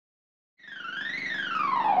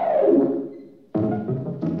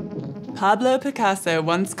Pablo Picasso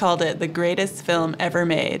once called it the greatest film ever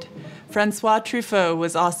made. Francois Truffaut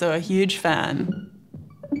was also a huge fan.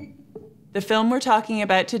 The film we're talking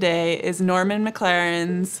about today is Norman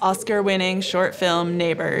McLaren's Oscar-winning short film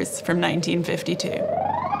Neighbours from 1952.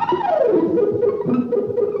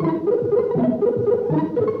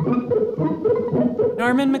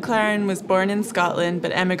 Norman McLaren was born in Scotland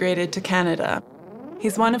but emigrated to Canada.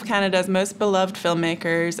 He's one of Canada's most beloved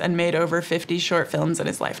filmmakers and made over 50 short films in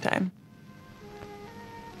his lifetime.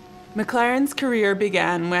 McLaren's career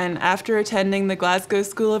began when, after attending the Glasgow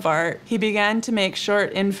School of Art, he began to make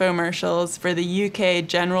short infomercials for the UK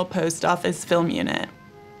General Post Office Film Unit.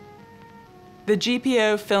 The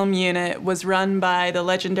GPO Film Unit was run by the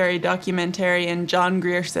legendary documentarian John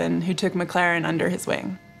Grierson, who took McLaren under his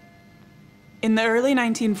wing. In the early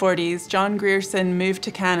 1940s, John Grierson moved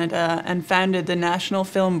to Canada and founded the National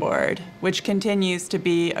Film Board, which continues to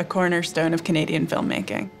be a cornerstone of Canadian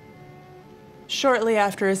filmmaking. Shortly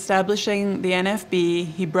after establishing the NFB,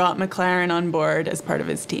 he brought McLaren on board as part of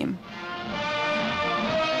his team.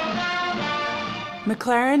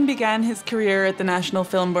 McLaren began his career at the National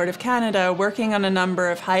Film Board of Canada working on a number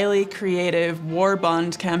of highly creative war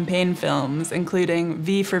bond campaign films, including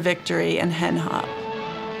V for Victory and Hen Hop.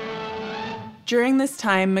 During this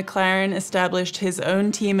time, McLaren established his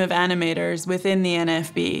own team of animators within the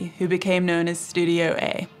NFB, who became known as Studio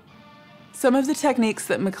A. Some of the techniques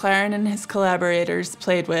that McLaren and his collaborators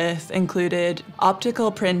played with included optical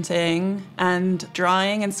printing and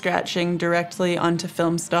drawing and scratching directly onto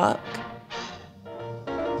film stock.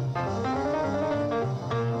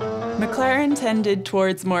 McLaren tended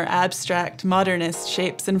towards more abstract, modernist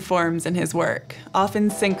shapes and forms in his work, often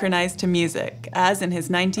synchronized to music, as in his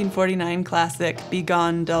 1949 classic,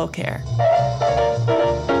 Begone Dull Care.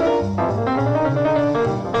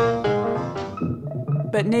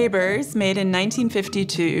 But Neighbours, made in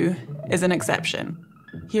 1952, is an exception.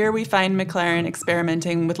 Here we find McLaren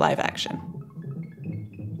experimenting with live action.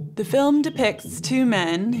 The film depicts two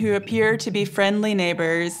men who appear to be friendly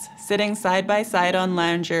neighbors sitting side by side on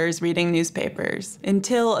loungers reading newspapers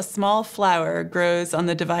until a small flower grows on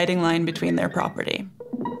the dividing line between their property.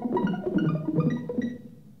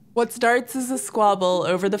 What starts as a squabble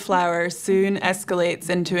over the flower soon escalates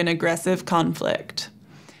into an aggressive conflict.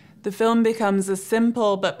 The film becomes a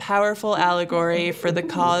simple but powerful allegory for the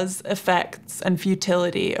cause, effects, and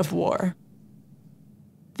futility of war.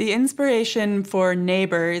 The inspiration for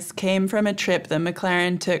Neighbours came from a trip that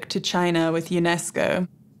McLaren took to China with UNESCO.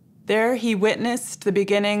 There he witnessed the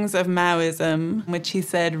beginnings of Maoism, which he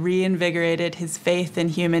said reinvigorated his faith in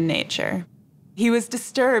human nature. He was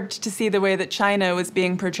disturbed to see the way that China was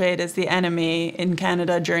being portrayed as the enemy in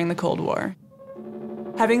Canada during the Cold War.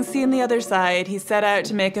 Having seen the other side, he set out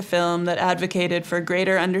to make a film that advocated for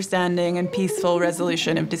greater understanding and peaceful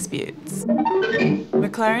resolution of disputes.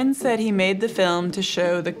 McLaren said he made the film to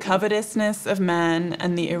show the covetousness of man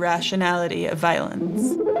and the irrationality of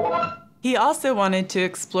violence. He also wanted to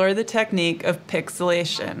explore the technique of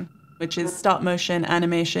pixelation, which is stop-motion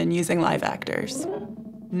animation using live actors,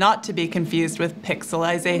 not to be confused with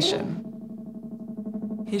pixelization.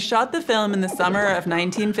 He shot the film in the summer of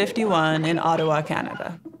 1951 in Ottawa,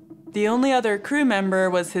 Canada. The only other crew member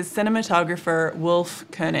was his cinematographer, Wolf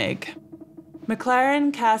Koenig.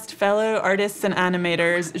 McLaren cast fellow artists and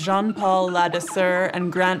animators Jean-Paul Ladesseur and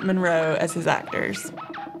Grant Monroe as his actors.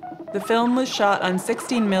 The film was shot on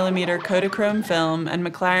 16mm Kodachrome film, and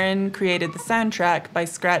McLaren created the soundtrack by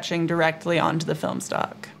scratching directly onto the film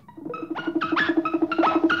stock.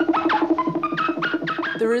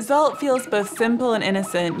 The result feels both simple and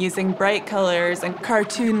innocent, using bright colors and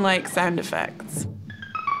cartoon-like sound effects.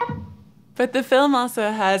 But the film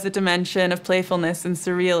also has a dimension of playfulness and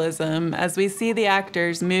surrealism, as we see the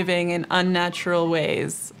actors moving in unnatural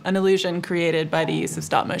ways, an illusion created by the use of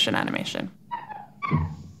stop-motion animation.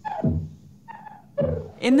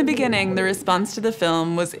 In the beginning, the response to the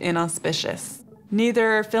film was inauspicious.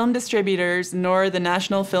 Neither film distributors nor the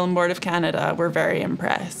National Film Board of Canada were very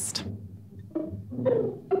impressed.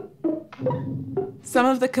 Some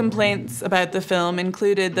of the complaints about the film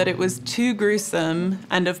included that it was too gruesome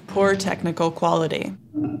and of poor technical quality.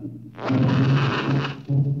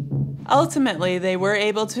 Ultimately, they were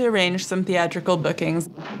able to arrange some theatrical bookings.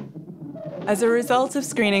 As a result of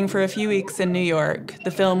screening for a few weeks in New York,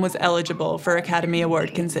 the film was eligible for Academy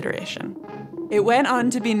Award consideration. It went on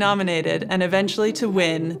to be nominated and eventually to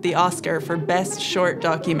win the Oscar for Best Short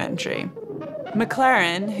Documentary.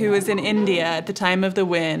 McLaren, who was in India at the time of the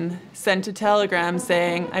win, sent a telegram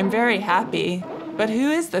saying, "I'm very happy, but who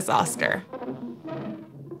is this Oscar?"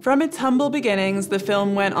 From its humble beginnings, the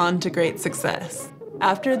film went on to great success.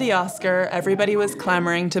 After the Oscar, everybody was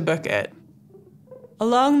clamoring to book it.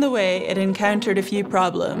 Along the way, it encountered a few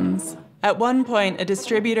problems. At one point, a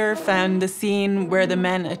distributor found the scene where the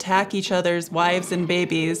men attack each other's wives and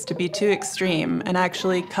babies to be too extreme and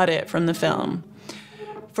actually cut it from the film.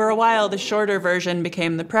 For a while, the shorter version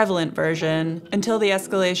became the prevalent version, until the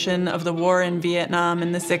escalation of the war in Vietnam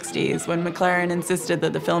in the 60s, when McLaren insisted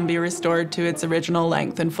that the film be restored to its original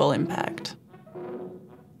length and full impact.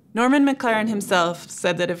 Norman McLaren himself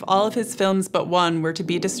said that if all of his films but one were to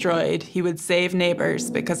be destroyed, he would save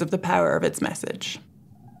Neighbours because of the power of its message.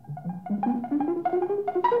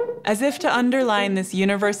 As if to underline this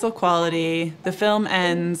universal quality, the film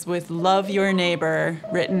ends with "Love your neighbor"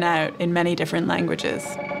 written out in many different languages.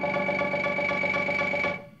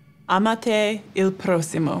 Amate il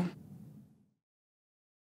prossimo.